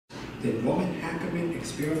the Norman Hackerman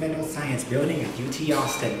Experimental Science Building at UT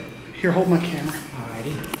Austin. Here, hold my camera.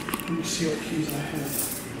 Alrighty. Let me see what keys I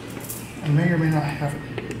have. I may or may not have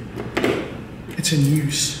it. It's in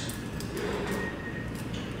use.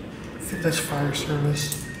 I think that's fire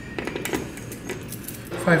service.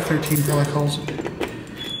 513 probably calls it.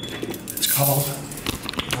 It's called.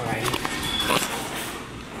 Alright.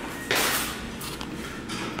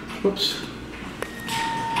 Whoops.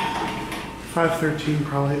 513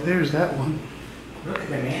 probably. There's that one. Look at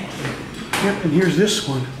the mansion. Yep, and here's this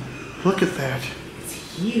one. Look at that. It's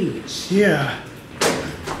huge. Yeah.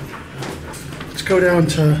 Let's go down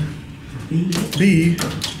to B.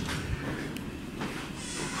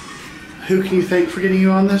 Who can you thank for getting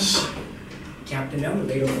you on this? Captain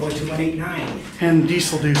Elevator 42189. And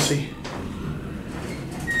Diesel Doocy.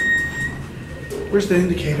 Where's the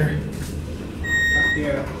indicator? Up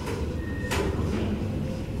there.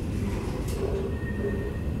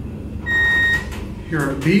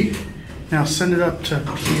 You're at B. Now send it up to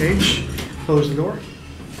PH. Close the door.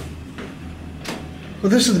 Well,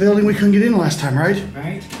 this is the building we couldn't get in last time, right?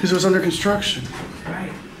 Right? Because it was under construction.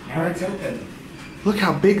 Right. Now it's open. Look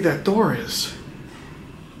how big that door is.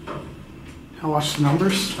 Now watch the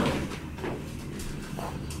numbers.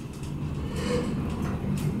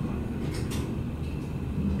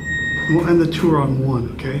 We'll end the tour on 1,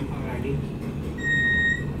 okay? Alrighty.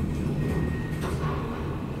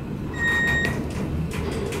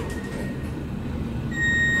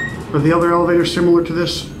 Are the other elevators similar to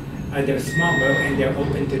this? They're smaller and they're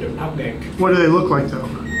open to the public. What do they look like though?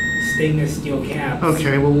 Stainless steel cabs.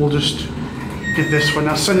 Okay, well we'll just get this one.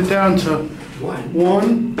 Now send it down to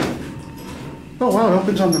 1. Oh wow, it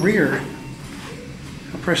opens on the rear.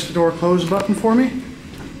 Now press the door close button for me.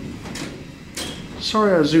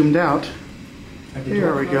 Sorry I zoomed out.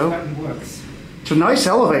 There we go. Works. It's a nice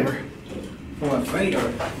elevator. For a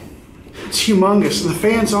freighter. It's humongous and the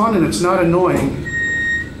fan's on and it's not annoying.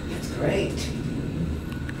 It's great.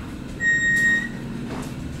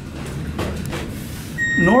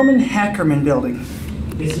 Norman Hackerman building.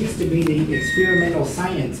 This used to be the Experimental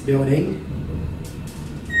Science Building.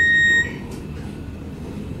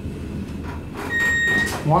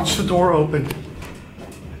 Watch the door open.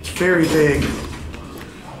 It's very big.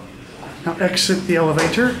 Now exit the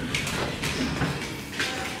elevator.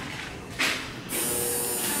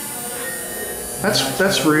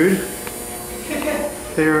 That's rude.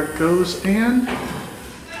 There it goes, and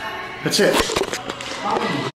that's it.